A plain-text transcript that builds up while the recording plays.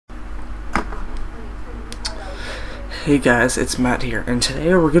Hey guys, it's Matt here, and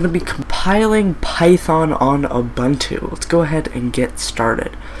today we're going to be compiling Python on Ubuntu. Let's go ahead and get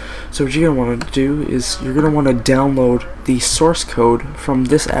started. So what you're going to want to do is you're going to want to download the source code from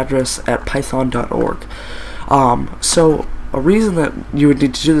this address at python.org. So a reason that you would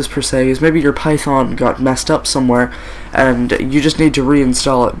need to do this per se is maybe your Python got messed up somewhere and you just need to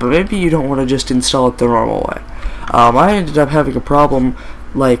reinstall it, but maybe you don't want to just install it the normal way. I ended up having a problem,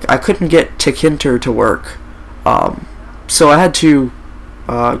 like I couldn't get tkinter to work. So I had to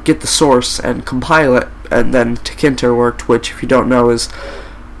get the source and compile it, and then tkinter worked, which, if you don't know, is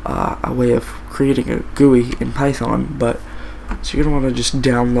a way of creating a GUI in Python. But so you're going to want to just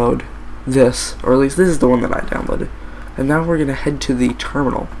download this, or at least this is the one that I downloaded. And now we're going to head to the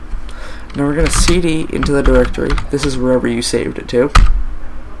terminal. Now we're going to cd into the directory. This is wherever you saved it to.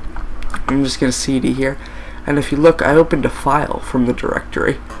 I'm just going to cd here, and if you look, I opened a file from the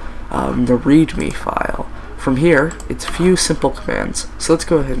directory, the readme file. From here, it's a few simple commands. So let's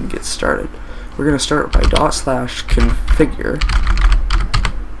go ahead and get started. We're going to start by /configure.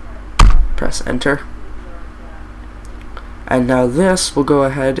 Press enter. And now this will go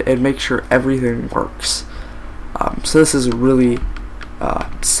ahead and make sure everything works. So this is really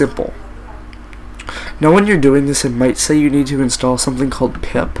simple. Now when you're doing this, it might say you need to install something called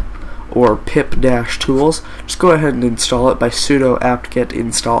pip or pip-tools. Just go ahead and install it by sudo apt-get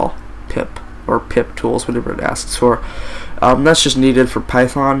install pip, or pip tools, whatever it asks for. That's just needed for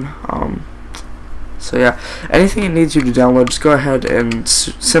Python. So yeah, anything it needs you to download, just go ahead and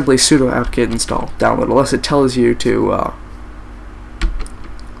simply sudo apt-get install download, unless it tells you to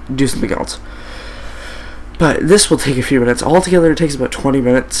do something else. But this will take a few minutes. Altogether it takes about 20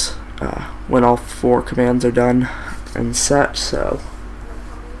 minutes when all 4 commands are done and set, so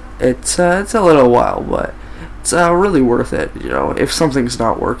it's a little while, but it's really worth it. You know, if something's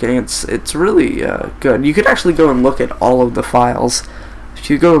not working, it's really good. You could actually go and look at all of the files. If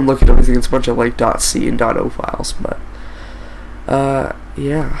you go and look at everything, it's a bunch of like .c and .o files. But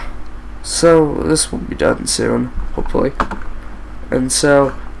yeah, so this will be done soon, hopefully. And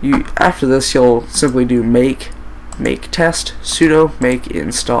so after this, you'll simply do make test sudo make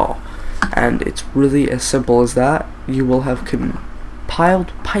install, and it's really as simple as that. You will have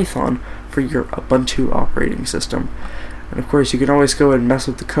compiled Python for your Ubuntu operating system. And of course, you can always go and mess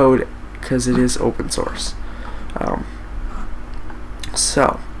with the code because it is open source.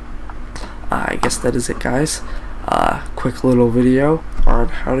 So I guess that is it, guys. Quick little video on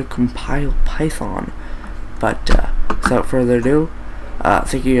how to compile Python. But without further ado,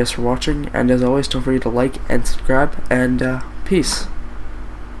 thank you guys for watching, and as always, don't forget to like and subscribe, and peace.